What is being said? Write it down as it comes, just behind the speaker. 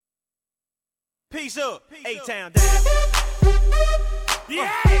Peace up, A-Town down. Yeah.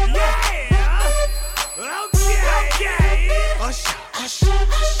 Okay. Usher.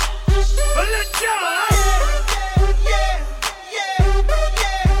 But let's go.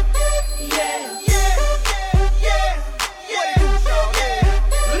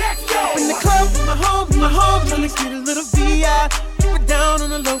 Let's go. In the club with my home, tryna get a little VI. Keep it down on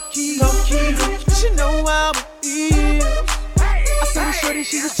the low key. She know how it feels. I saw the shorty,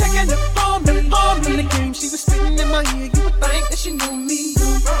 she was checking the phone in the game. She was spitting in my ear. You would think that she knew me.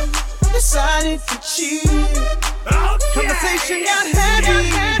 Decided to cheat. Conversation got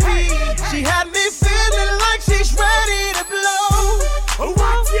heavy. She had me feeling like she's ready to blow.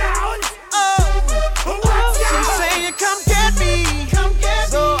 Watch out. She's saying, come get me.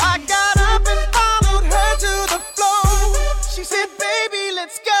 So I got up and followed her to the floor. She said, baby,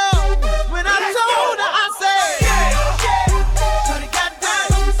 let's go. When I told her, I said, shorty got down,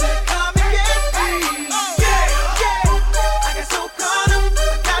 she said, come and get me. I got so caught up,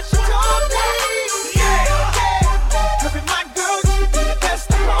 I got you told me. Her and my girl used to be the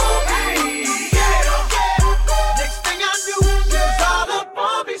best of me. Next thing I knew, she was all up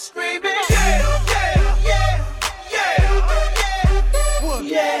on me screaming.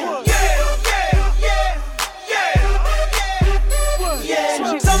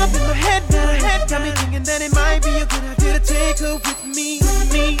 She's all up in my head now, got me thinking that it might be a good idea to take her with me.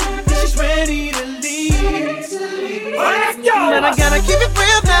 She's ready to leave. Let's go. And I gotta keep it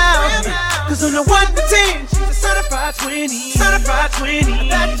real now, cause on the 1 to 10, she's a certified 20.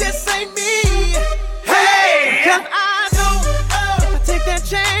 That just ain't me. Hey. Cause I know if I take that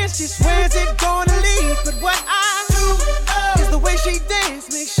chance, she swears it's gonna lead. But what I do is the way she dance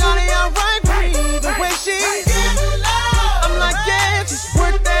makes shawty alright with me. The way she I'm like, yeah, just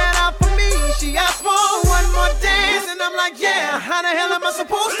work that out for me. She asked for one more dance, and I'm like, yeah, how the hell am I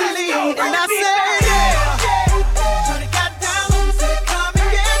supposed to leave? And I said, shorty got down, said, come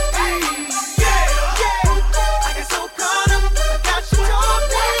and get me. I got so caught up, I got you told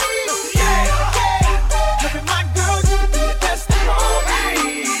me. Her and my girl used to be the best of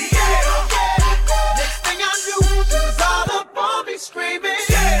me. Next thing I knew, she was all up on me screaming.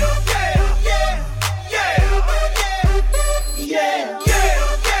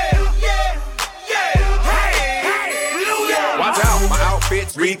 Watch out, my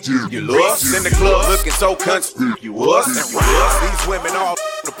outfit's ridiculous. In the club looking so conspicuous. These women all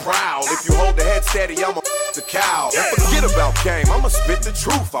the prowl. If you hold the head steady, I'ma the cow. And forget about game, I'ma spit the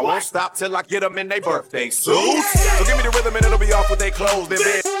truth. I won't stop till I get them in their birthday suits. So give me the rhythm and it'll be off with their clothes. Then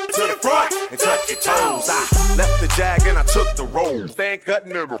bend to the front and touch your toes. I left the jag and I took the roll. Stand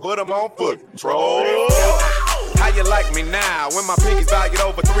cutting and put them on foot control. How you like me now when my pinky's valued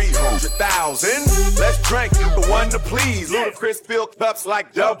over 300,000? Let's drink, you the one to please. Ludacris fill cups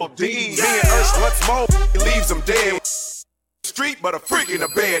like double D. Me and Usher once more, he leaves them dead. Street, but a freak in the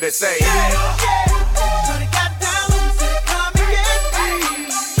bed that say, Shorty got down, said, come and get me.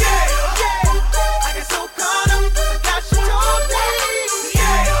 I got so caught up, I got you told me.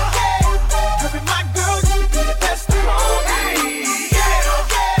 Her and my girl used to be the best of me.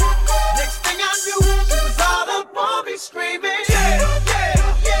 Next thing I knew, she was all up on me screaming.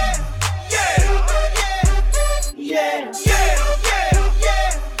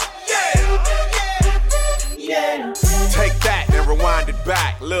 take that and rewind it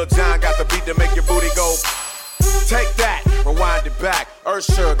back. Lil Jon got the beat to make your booty go. Take that, rewind it back.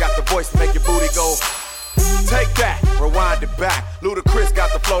 Usher got the voice to make your booty go. Take that, rewind it back. Ludacris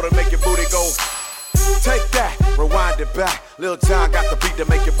got the flow to make your booty go. Take that, rewind it back. Lil Jon got the beat to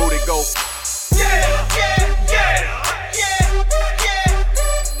make your booty go. Yeah.